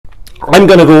I'm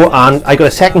going to go, and I got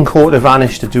a second coat of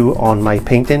varnish to do on my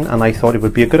painting, and I thought it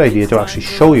would be a good idea to actually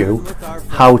show you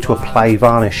how to apply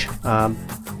varnish.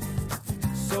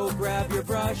 So grab your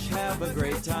brush, have a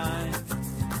great time.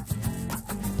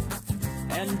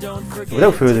 And don't forget,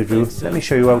 without further ado, let me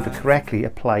show you how to correctly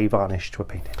apply varnish to a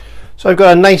painting. So I've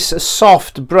got a nice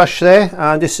soft brush there,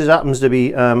 and this happens to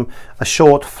be a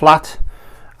short flat,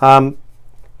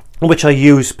 which I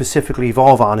use specifically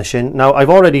for varnishing. Now I've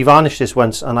already varnished this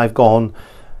once, and I've gone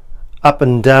up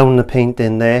and down the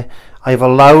painting there. I've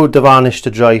allowed the varnish to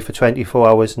dry for 24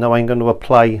 hours. Now I'm going to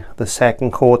apply the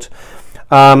second coat.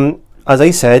 As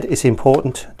I said, it's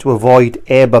important to avoid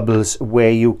air bubbles where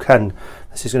you can.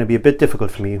 This is going to be a bit difficult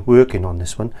for me working on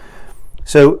this one.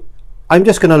 So I'm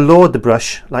just going to load the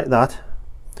brush like that.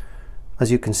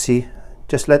 As you can see,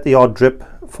 just let the odd drip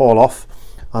fall off,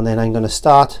 and then I'm going to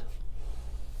start,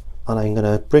 and I'm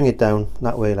going to bring it down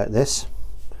that way like this,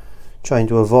 trying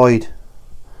to avoid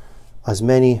as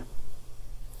many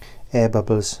air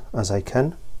bubbles as I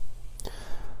can.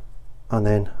 And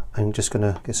then I'm just going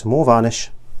to get some more varnish.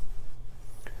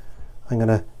 I'm going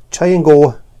to try and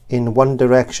go in one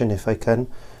direction if I can,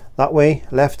 that way,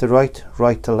 left to right,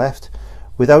 right to left,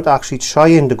 without actually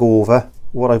trying to go over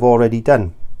what I've already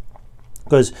done.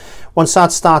 Because once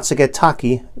that starts to get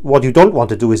tacky, what you don't want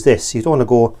to do is this. You don't want to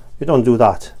go, you don't do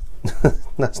that.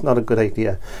 That's not a good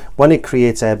idea. One, it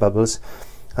creates air bubbles,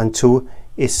 and two,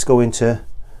 it's going to,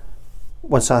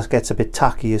 once that gets a bit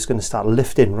tacky, it's going to start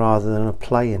lifting rather than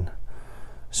applying.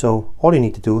 So all you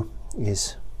need to do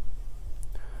is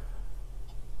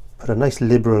put a nice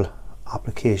liberal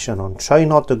application on. Try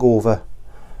not to go over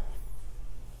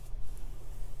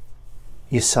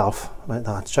yourself like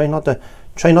that. Try not to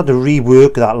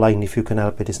rework that line if you can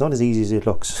help it. It's not as easy as it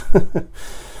looks.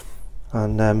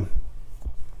 And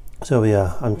so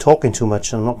yeah, I'm talking too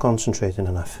much and I'm not concentrating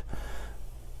enough.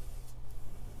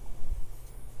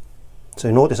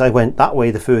 So notice I went that way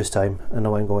the first time, and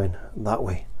now I'm going that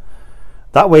way.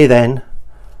 That way, then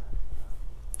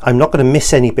I'm not going to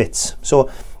miss any bits. So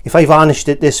if I varnished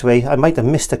it this way, I might have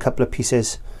missed a couple of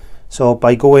pieces. So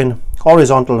by going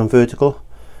horizontal and vertical,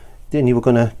 then you were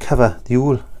going to cover the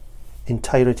whole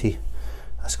entirety.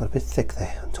 That's got a bit thick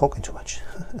there. I'm talking too much.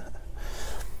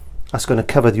 That's going to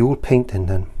cover the whole painting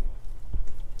then.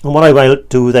 And what I will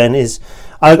do then is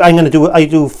I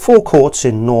do 4 coats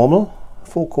in normal.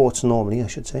 4 coats normally, I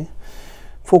should say.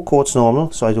 4 coats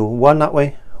normal. So I do one that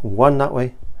way, one that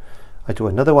way. I do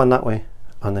another one that way,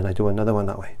 and then I do another one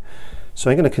that way. So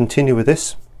I'm going to continue with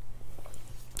this,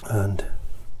 and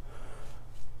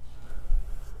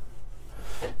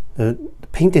the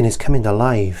painting is coming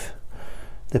alive.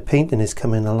 The painting is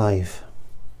coming alive.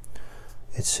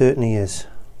 It certainly is.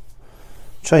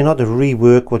 Try not to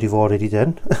rework what you've already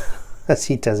done, as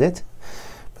he does it.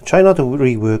 But try not to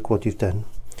rework what you've done.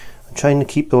 I'm trying to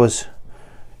keep those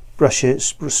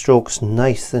strokes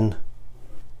nice and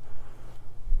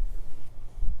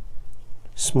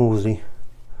smoothly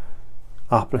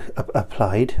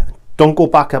applied. Don't go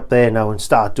back up there now and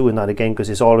start doing that again, because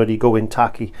it's already going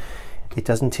tacky. It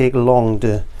doesn't take long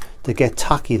to get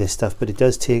tacky, this stuff, but it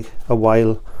does take a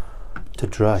while to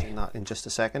dry. That in just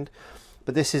a second.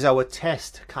 But this is our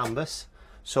test canvas,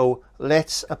 so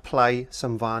let's apply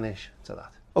some varnish to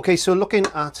that. Okay, so looking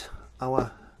at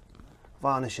our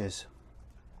varnishes,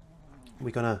 we're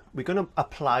gonna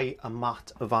apply a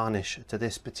matte varnish to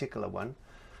this particular one,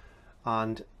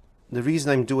 and the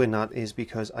reason I'm doing that is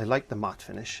because I like the matte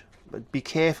finish. But be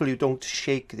careful you don't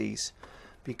shake these,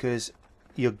 because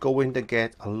you're going to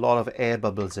get a lot of air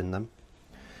bubbles in them.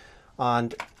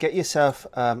 And get yourself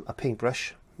a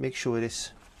paintbrush, make sure it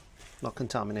is not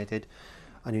contaminated,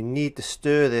 and you need to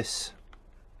stir this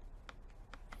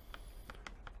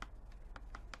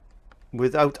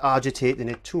without agitating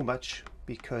it too much,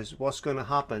 because what's going to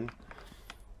happen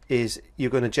is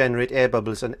you're going to generate air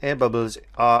bubbles, and air bubbles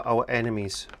are our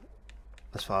enemies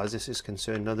as far as this is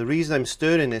concerned. Now the reason I'm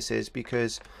stirring this is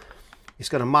because it's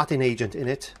got a matting agent in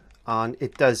it, and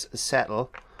it does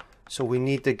settle, so we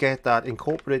need to get that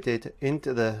incorporated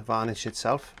into the varnish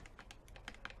itself,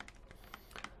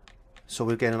 so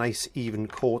we'll get a nice even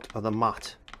coat of the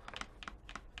matte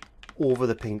over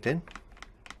the painting.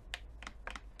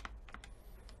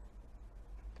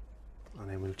 And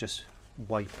then we'll just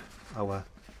wipe our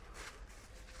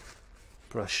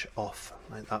brush off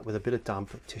like that with a bit of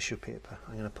damp tissue paper.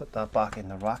 I'm going to put that back in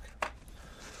the rack.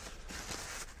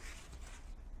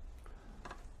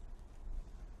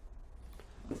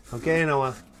 Again,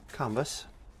 our canvas,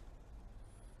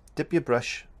 dip your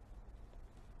brush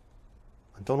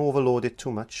and don't overload it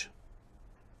too much,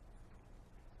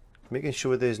 making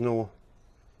sure there's no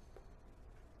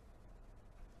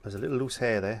there's a little loose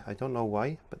hair there. I don't know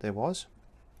why, but there was.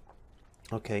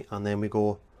 Okay, and then we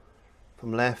go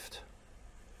from left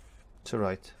to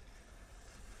right,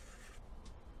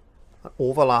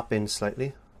 overlapping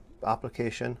slightly,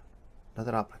 application,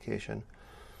 another application.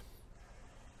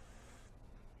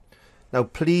 Now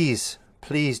please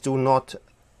do not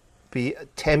be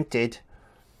tempted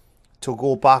to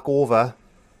go back over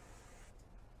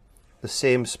the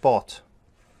same spot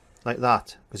like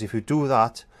that, because if you do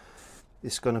that,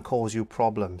 it's going to cause you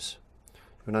problems.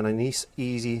 You want a nice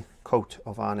easy coat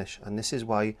of varnish, and this is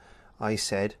why I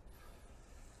said,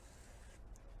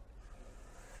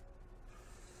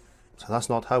 so that's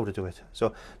not how to do it.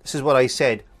 So this is what I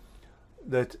said,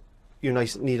 that you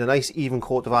need a nice even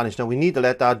coat of varnish. Now we need to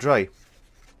let that dry,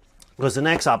 because the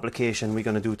next application we're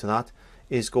going to do to that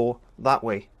is go that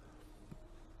way.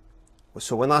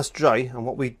 So when that's dry, and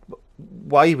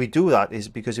why we do that is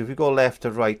because if we go left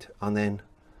to right and then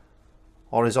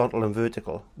horizontal and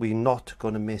vertical, we're not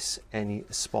going to miss any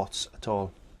spots at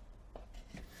all.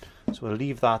 So we'll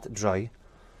leave that dry.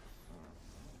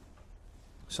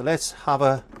 So let's have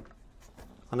an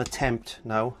attempt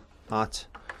now at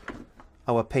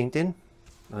our painting.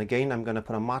 And again, I'm going to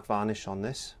put a matte varnish on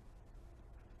this.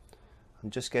 I'm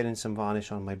just getting some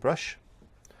varnish on my brush.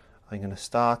 I'm going to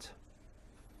start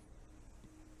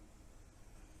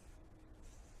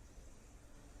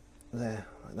there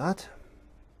like that.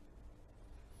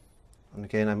 And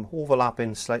again, I'm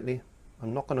overlapping slightly.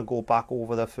 I'm not going to go back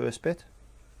over the first bit.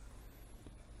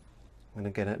 I'm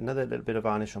going to get another little bit of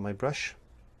varnish on my brush.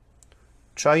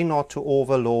 Try not to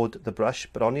overload the brush,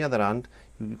 but on the other hand,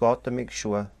 you've got to make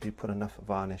sure you put enough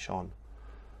varnish on.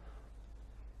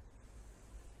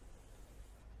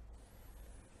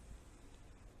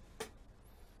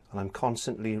 And I'm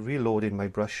constantly reloading my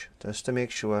brush just to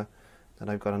make sure that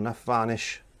I've got enough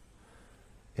varnish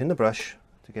in the brush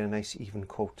to get a nice even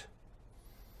coat.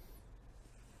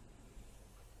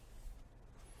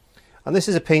 And this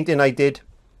is a painting I did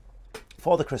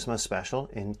for the Christmas special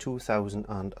in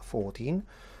 2014.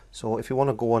 So if you want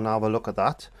to go and have a look at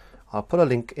that, I'll put a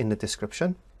link in the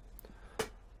description.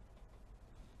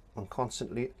 I'm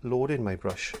constantly loading my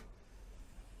brush.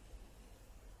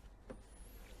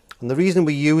 And the reason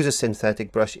we use a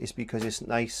synthetic brush is because it's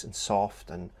nice and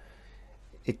soft and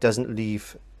it doesn't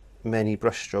leave many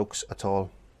brush strokes at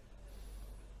all.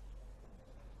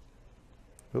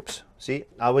 Oops,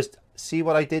 see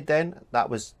what I did then? That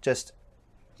was just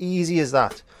easy as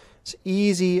that. It's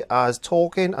easy as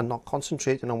talking and not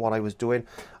concentrating on what I was doing.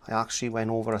 I actually went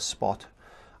over a spot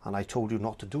and I told you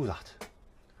not to do that.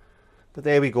 But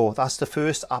there we go. That's the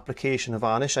first application of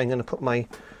varnish. I'm going to put my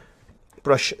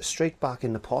brush straight back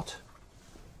in the pot.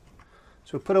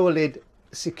 So we put our lid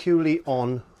securely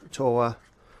on to our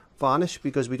varnish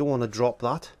because we don't want to drop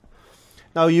that.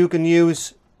 Now you can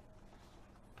use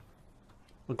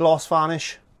a gloss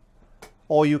varnish,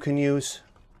 or you can use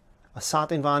a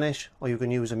satin varnish, or you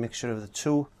can use a mixture of the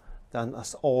two. Then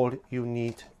that's all you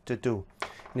need to do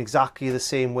in exactly the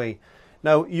same way.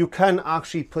 Now you can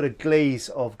actually put a glaze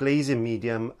of glazing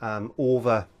medium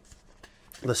over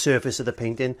the surface of the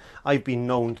painting. I've been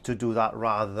known to do that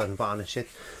rather than varnish it,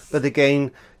 but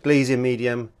again, glazing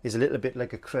medium is a little bit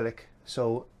like acrylic,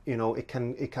 so you know it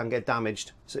can get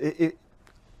damaged. So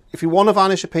if you want to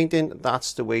varnish a painting,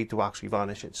 that's the way to actually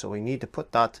varnish it. So we need to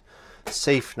put that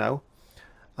safe now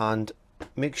and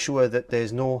make sure that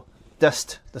there's no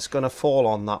dust that's going to fall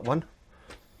on that one.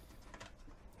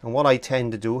 And what I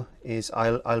tend to do is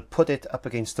I'll put it up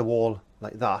against the wall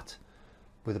like that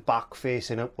with the back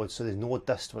facing upwards, so there's no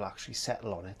dust will actually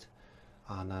settle on it,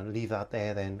 and I'll leave that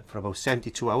there then for about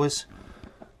 72 hours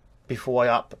before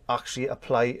I actually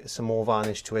apply some more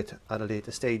varnish to it at a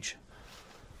later stage.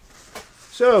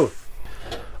 So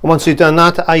once you've done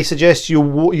that, I suggest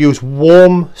you use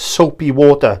warm soapy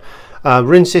water.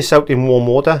 Rinse this out in warm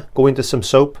water, go into some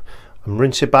soap and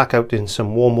rinse it back out in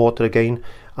some warm water again,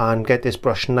 and get this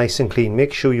brush nice and clean.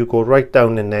 Make sure you go right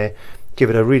down in there, give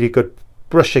it a really good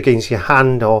brush against your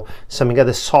hand or some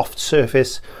other soft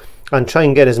surface, and try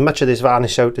and get as much of this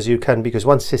varnish out as you can, because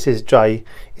once this is dry,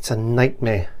 it's a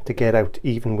nightmare to get out.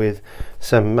 Even with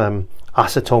some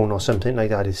acetone or something like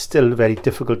that, it's still very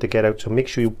difficult to get out. So make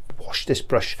sure you wash this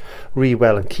brush really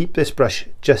well and keep this brush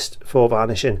just for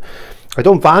varnishing. I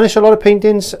don't varnish a lot of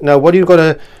paintings. Now what you've got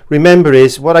to remember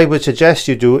is, what I would suggest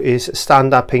you do is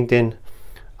stand that painting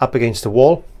up against the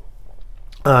wall,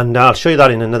 and I'll show you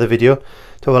that in another video,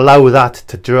 to allow that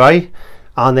to dry,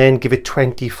 and then give it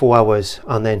 24 hours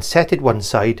and then set it one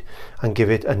side and give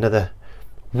it another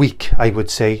week, I would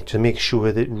say, to make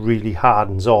sure that it really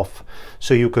hardens off.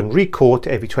 So you can recoat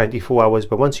every 24 hours,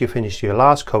 but once you finish your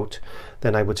last coat,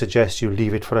 then I would suggest you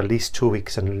leave it for at least 2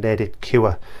 weeks and let it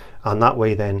cure, and that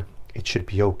way then it should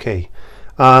be okay.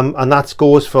 And that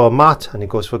goes for matte and it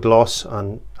goes for gloss.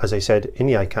 And as I said, in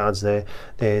the iCards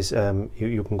there's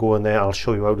you can go in there. I'll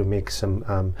show you how to make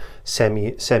some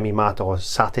semi matte or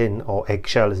satin or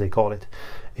eggshell as they call it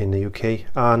in the UK.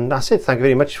 And that's it. Thank you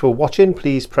very much for watching.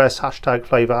 Please press hashtag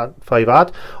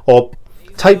 5ad or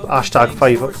type hashtag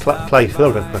 5ad,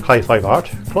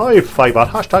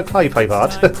 hashtag Clive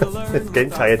 5ad. It's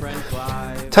getting tired.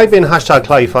 Type in hashtag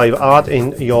Clive5art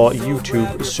in your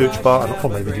YouTube search bar and all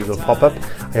my videos will pop up.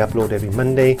 I upload every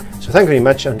Monday. So thank you very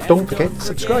much, and don't forget to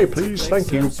subscribe, please.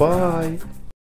 Thank you. Bye.